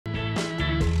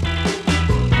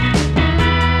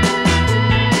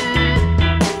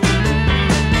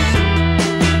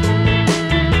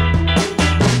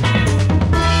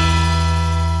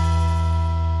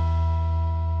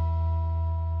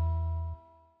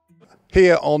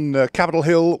here on Capitol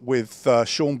Hill with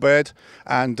Shawn Baird.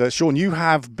 And Shawn, you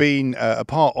have been a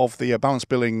part of the balance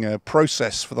billing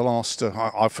process for the last,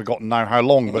 I've forgotten now how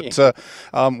long, but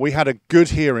we had a good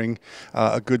hearing,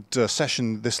 a good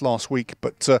session this last week,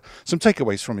 but some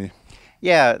takeaways from you.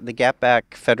 Yeah, the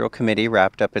GAPB Federal Committee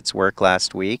wrapped up its work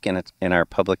last week in our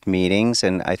public meetings,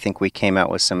 and I think we came out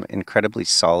with some incredibly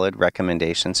solid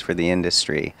recommendations for the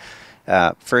industry.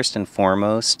 First and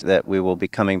foremost, that we will be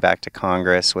coming back to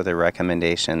Congress with a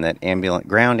recommendation that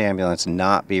ground ambulance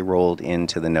not be rolled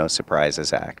into the No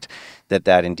Surprises Act,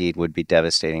 that indeed would be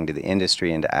devastating to the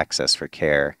industry and to access for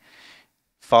care.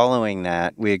 Following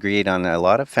that, we agreed on a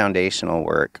lot of foundational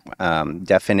work,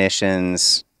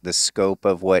 definitions, the scope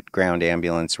of what ground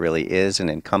ambulance really is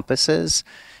and encompasses,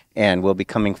 and we'll be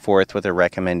coming forth with a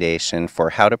recommendation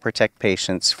for how to protect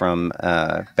patients from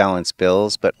balance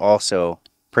bills, but also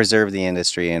preserve the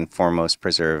industry and foremost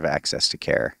preserve access to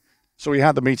care. So we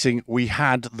had the meeting, we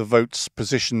had the votes,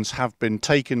 positions have been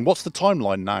taken. What's the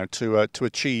timeline now to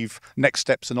achieve next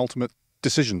steps and ultimate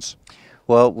decisions?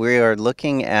 Well, we are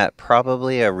looking at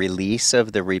probably a release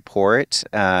of the report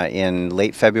in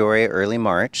late February, early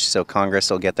March, so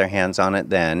Congress will get their hands on it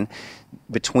then.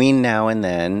 Between now and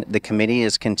then, the committee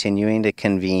is continuing to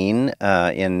convene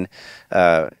in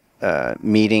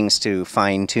meetings to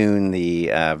fine-tune the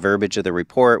verbiage of the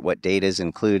report, what data is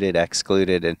included,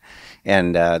 excluded,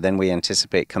 and then we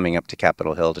anticipate coming up to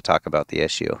Capitol Hill to talk about the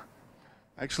issue.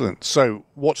 Excellent. So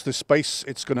watch this space.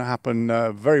 It's going to happen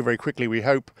very, very quickly, we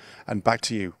hope. And back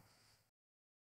to you.